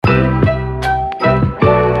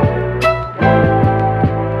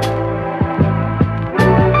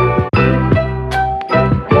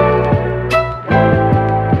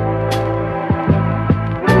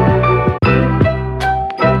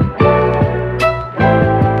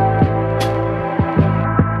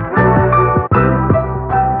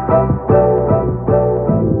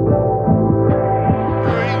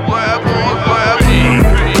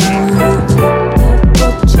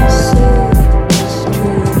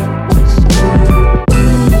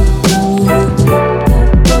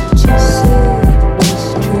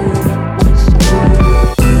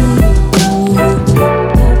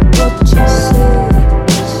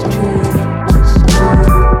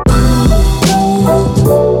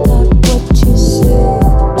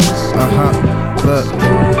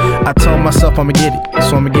I'ma get it,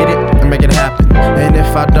 so I'ma get it and make it happen. And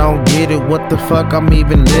if I don't get it, what the fuck I'm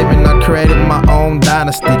even living? I created my own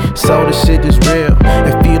dynasty, so this shit is real.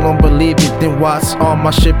 If you don't believe it, then watch all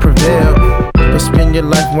my shit prevail. But spend your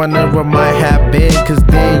life wondering what might have been, cause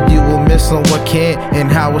then you will miss on what can't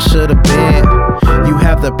and how it should've been. You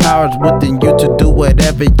have the powers within you to do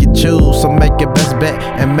whatever you choose, so make your best bet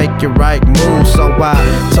and make your right move. So I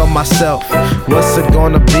told myself, what's it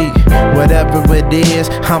gonna be? Whatever it is,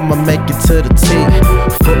 I'ma make it to the T.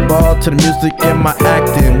 Football to the music and my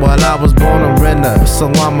acting. Well, I was born a winner, so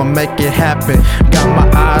I'ma make it happen. Got my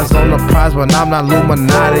eyes on the prize, but I'm not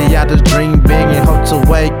Illuminati. I just dream big and hope to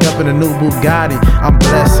wake up in a new Bugatti. I'm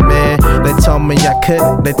blessed, man. They told me I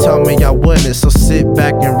couldn't, they told me I wouldn't. So sit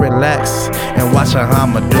back and relax and watch how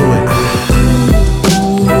I'ma do it.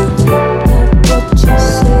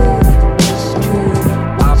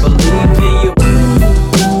 I believe in you.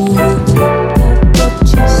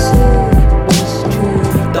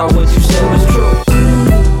 Thought what you said was true.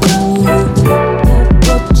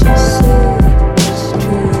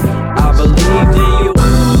 I believed in you.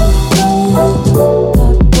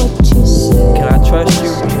 Can I trust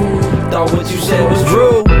you? Thought what you said was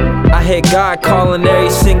true. I hear God calling every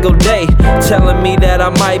single day, telling me that I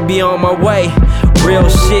might be on my way. Real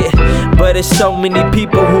shit, but it's so many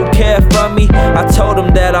people who care for me. I told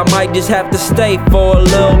him that I might just have to stay for a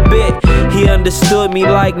little bit. He understood me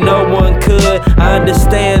like no one could. I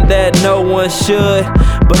understand that no one should,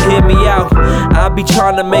 but hear me out. I be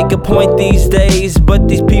trying to make a point these days, but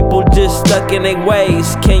these people just stuck in their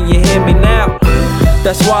ways. Can you hear me now?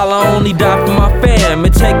 That's why I only die for my fam.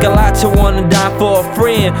 It take a lot to wanna die for a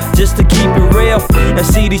friend, just to keep it real. And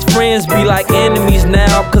see these friends be like enemies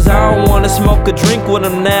now, cause I don't wanna smoke or drink with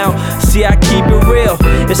them now. See, I keep it real.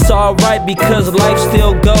 It's alright because life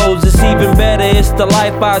still goes. It's even better, it's the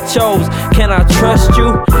life I chose. Can I trust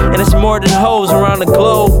you? And it's more than hoes around the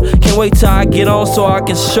globe. Can't wait till I get on so I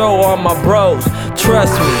can show all my bros.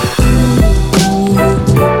 Trust me.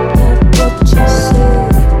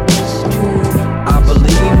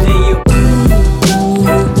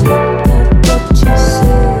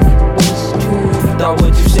 Thought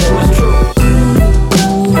what you said was true.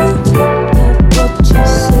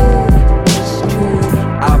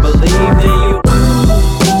 I believed in you.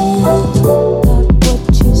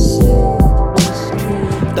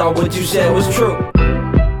 Thought what you said was true.